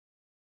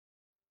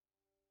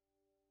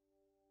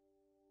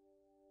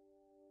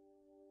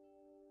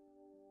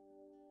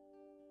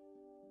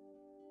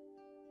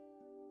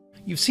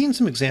You've seen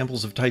some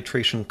examples of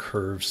titration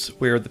curves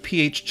where the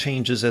pH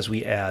changes as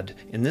we add,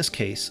 in this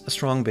case, a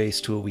strong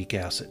base to a weak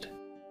acid.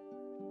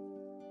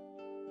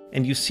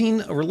 And you've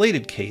seen a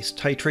related case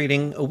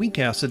titrating a weak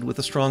acid with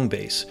a strong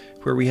base,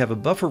 where we have a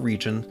buffer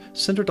region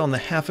centered on the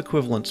half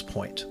equivalence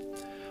point.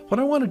 What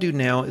I want to do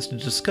now is to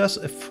discuss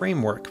a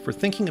framework for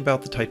thinking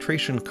about the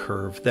titration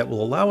curve that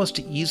will allow us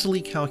to easily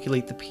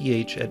calculate the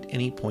pH at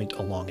any point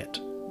along it.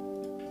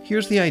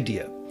 Here's the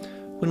idea.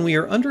 When we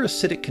are under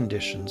acidic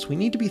conditions, we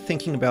need to be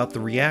thinking about the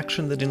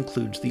reaction that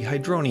includes the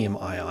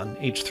hydronium ion,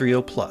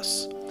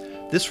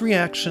 H3O+. This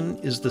reaction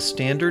is the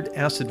standard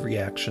acid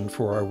reaction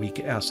for our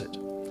weak acid.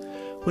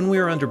 When we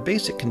are under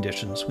basic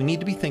conditions, we need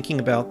to be thinking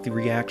about the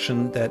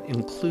reaction that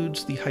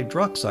includes the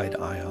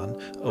hydroxide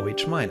ion,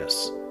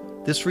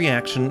 OH-. This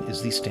reaction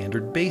is the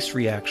standard base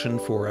reaction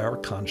for our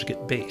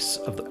conjugate base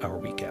of our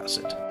weak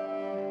acid.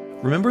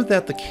 Remember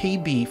that the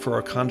Kb for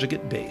our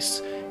conjugate base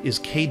is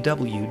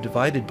Kw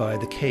divided by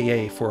the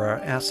Ka for our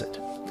acid.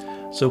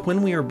 So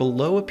when we are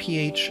below a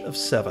pH of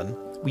 7,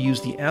 we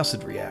use the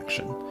acid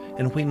reaction,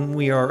 and when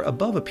we are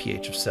above a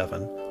pH of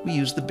 7, we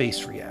use the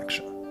base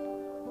reaction.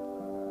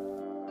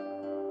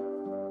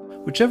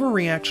 Whichever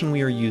reaction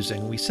we are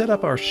using, we set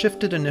up our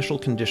shifted initial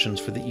conditions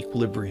for the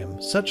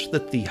equilibrium such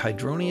that the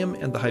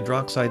hydronium and the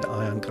hydroxide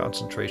ion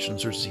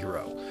concentrations are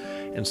 0,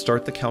 and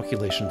start the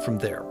calculation from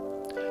there.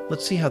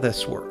 Let's see how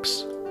this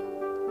works.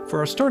 For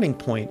our starting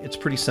point, it's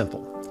pretty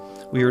simple.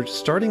 We are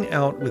starting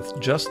out with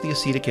just the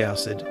acetic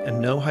acid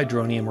and no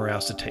hydronium or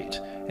acetate,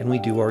 and we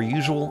do our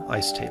usual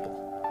ice table.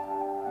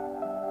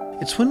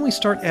 It's when we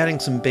start adding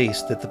some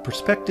base that the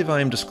perspective I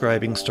am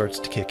describing starts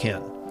to kick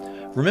in.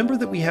 Remember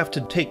that we have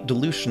to take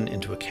dilution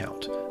into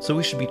account, so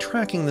we should be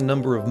tracking the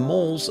number of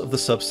moles of the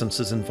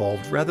substances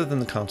involved rather than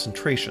the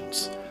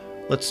concentrations.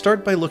 Let's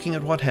start by looking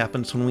at what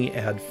happens when we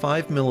add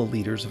 5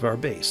 milliliters of our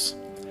base.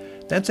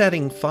 That's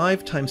adding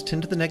 5 times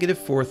 10 to the negative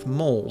 4th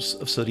moles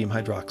of sodium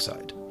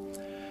hydroxide.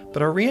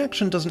 But our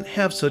reaction doesn't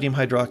have sodium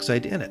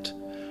hydroxide in it,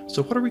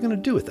 so what are we going to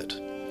do with it?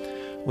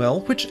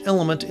 Well, which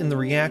element in the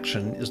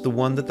reaction is the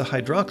one that the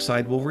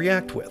hydroxide will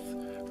react with?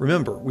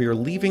 Remember, we are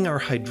leaving our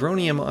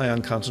hydronium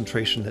ion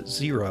concentration at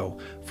 0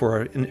 for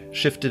our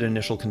shifted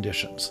initial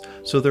conditions,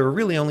 so there are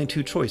really only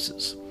two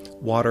choices,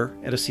 water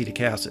and acetic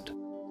acid.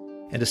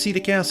 And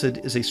acetic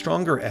acid is a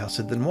stronger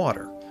acid than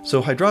water, so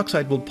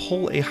hydroxide will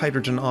pull a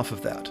hydrogen off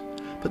of that.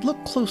 But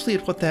look closely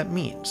at what that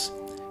means.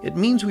 It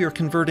means we are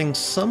converting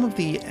some of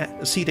the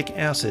acetic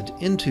acid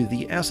into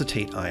the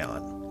acetate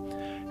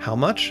ion. How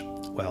much?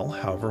 Well,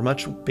 however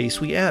much base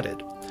we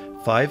added,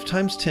 5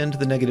 times 10 to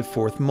the negative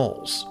 4th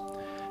moles.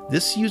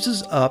 This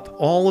uses up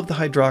all of the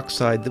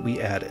hydroxide that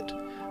we added.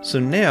 So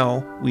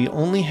now we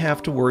only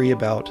have to worry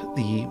about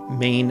the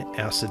main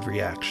acid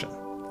reaction.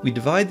 We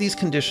divide these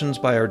conditions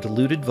by our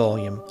diluted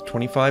volume,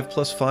 25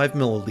 plus 5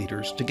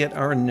 milliliters, to get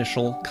our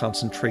initial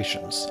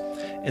concentrations.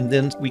 And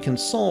then we can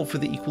solve for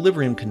the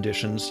equilibrium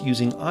conditions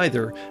using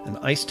either an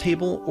ice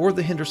table or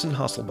the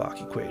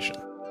Henderson-Hasselbalch equation.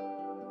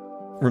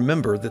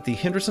 Remember that the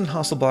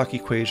Henderson-Hasselbalch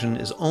equation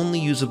is only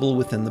usable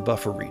within the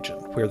buffer region,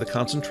 where the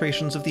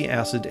concentrations of the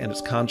acid and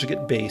its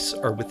conjugate base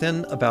are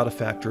within about a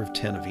factor of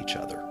 10 of each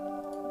other.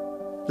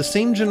 The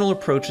same general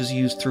approach is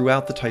used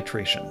throughout the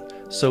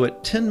titration, so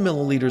at 10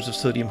 milliliters of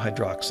sodium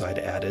hydroxide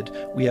added,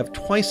 we have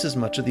twice as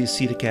much of the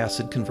acetic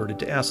acid converted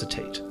to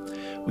acetate.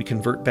 We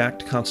convert back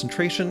to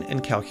concentration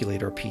and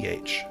calculate our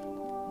pH.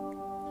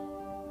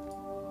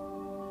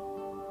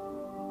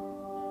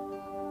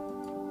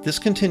 This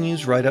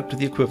continues right up to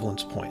the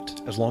equivalence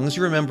point, as long as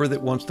you remember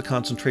that once the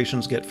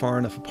concentrations get far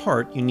enough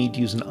apart, you need to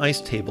use an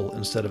ice table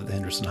instead of the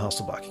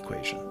Henderson-Hasselbalch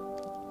equation.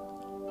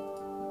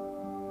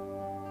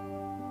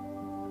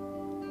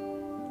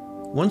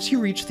 Once you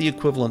reach the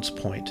equivalence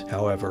point,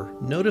 however,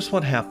 notice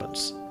what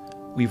happens.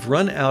 We've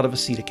run out of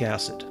acetic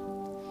acid.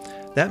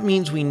 That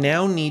means we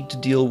now need to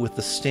deal with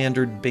the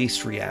standard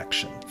base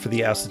reaction for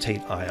the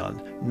acetate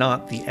ion,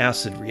 not the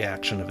acid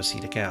reaction of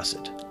acetic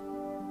acid.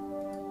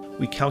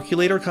 We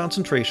calculate our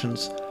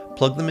concentrations,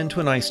 plug them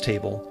into an ice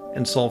table,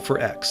 and solve for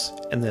X,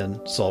 and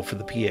then solve for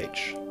the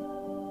pH.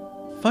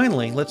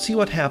 Finally, let's see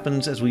what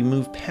happens as we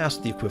move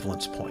past the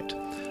equivalence point.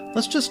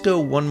 Let's just go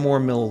 1 more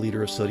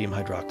milliliter of sodium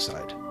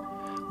hydroxide.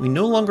 We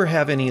no longer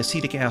have any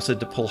acetic acid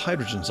to pull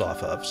hydrogens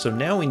off of, so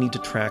now we need to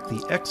track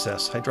the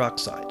excess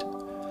hydroxide.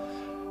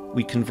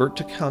 We convert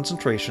to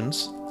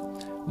concentrations,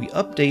 we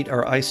update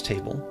our ice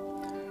table,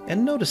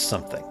 and notice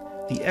something.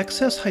 The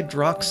excess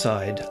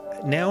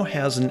hydroxide now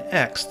has an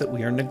X that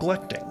we are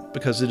neglecting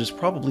because it is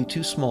probably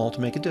too small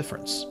to make a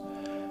difference.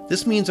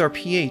 This means our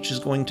pH is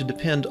going to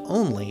depend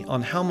only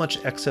on how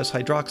much excess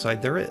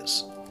hydroxide there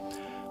is.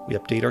 We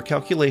update our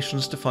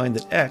calculations to find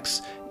that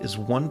X is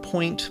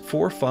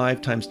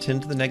 1.45 times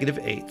 10 to the negative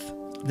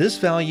 8th. This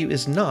value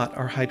is not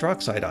our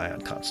hydroxide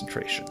ion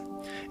concentration.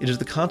 It is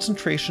the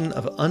concentration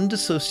of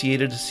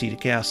undissociated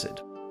acetic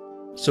acid.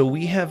 So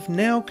we have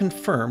now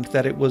confirmed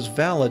that it was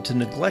valid to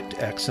neglect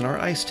X in our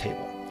ice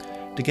table.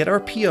 To get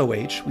our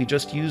pOH, we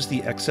just use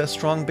the excess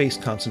strong base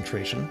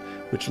concentration,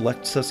 which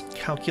lets us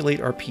calculate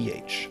our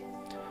pH.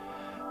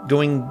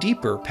 Going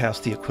deeper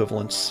past the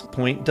equivalence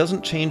point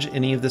doesn't change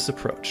any of this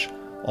approach.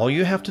 All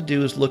you have to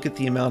do is look at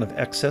the amount of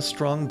excess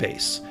strong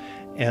base,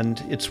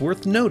 and it's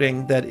worth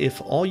noting that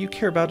if all you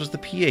care about is the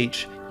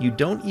pH, you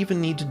don't even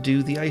need to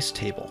do the ice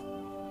table.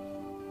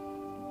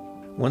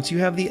 Once you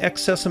have the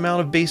excess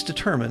amount of base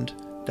determined,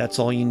 that's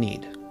all you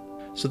need.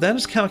 So that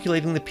is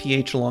calculating the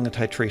pH along a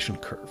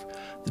titration curve.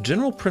 The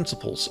general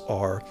principles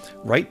are: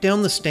 write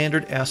down the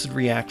standard acid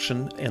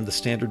reaction and the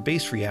standard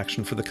base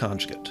reaction for the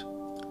conjugate.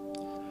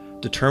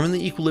 Determine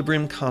the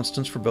equilibrium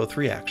constants for both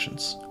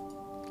reactions.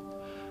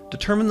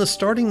 Determine the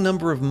starting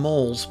number of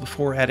moles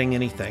before adding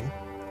anything.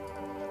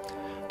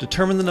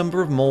 Determine the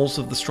number of moles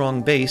of the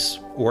strong base,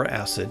 or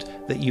acid,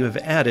 that you have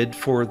added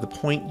for the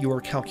point you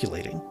are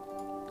calculating.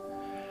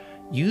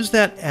 Use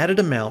that added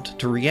amount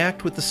to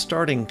react with the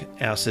starting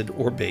acid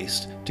or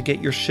base to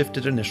get your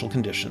shifted initial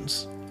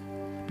conditions.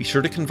 Be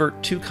sure to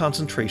convert to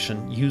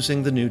concentration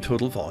using the new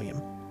total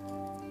volume.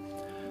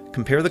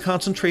 Compare the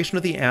concentration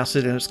of the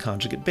acid and its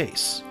conjugate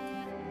base.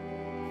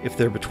 If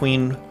they're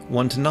between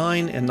 1 to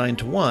 9 and 9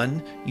 to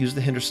 1, use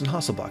the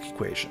Henderson-Hasselbalch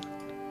equation.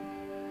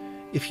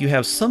 If you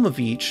have some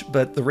of each,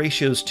 but the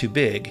ratio is too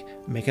big,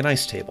 make an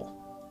ice table.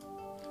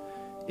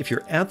 If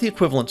you're at the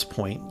equivalence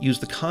point, use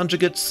the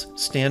conjugate's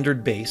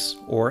standard base,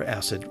 or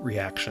acid,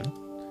 reaction.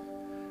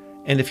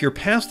 And if you're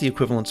past the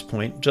equivalence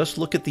point, just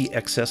look at the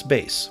excess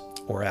base,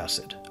 or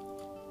acid.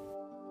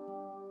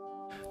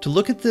 To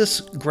look at this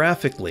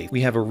graphically,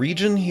 we have a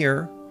region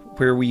here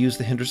where we use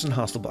the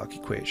Henderson-Hasselbalch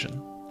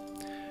equation.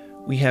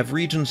 We have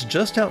regions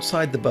just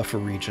outside the buffer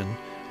region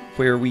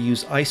where we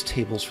use ice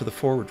tables for the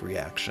forward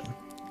reaction.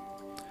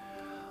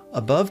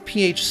 Above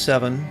pH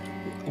 7,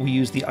 we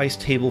use the ice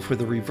table for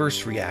the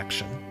reverse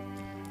reaction.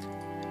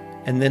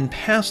 And then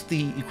past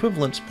the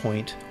equivalence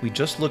point, we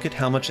just look at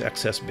how much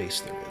excess base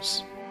there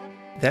is.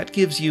 That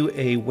gives you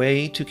a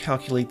way to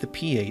calculate the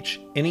pH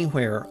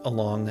anywhere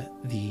along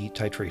the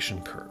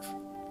titration curve.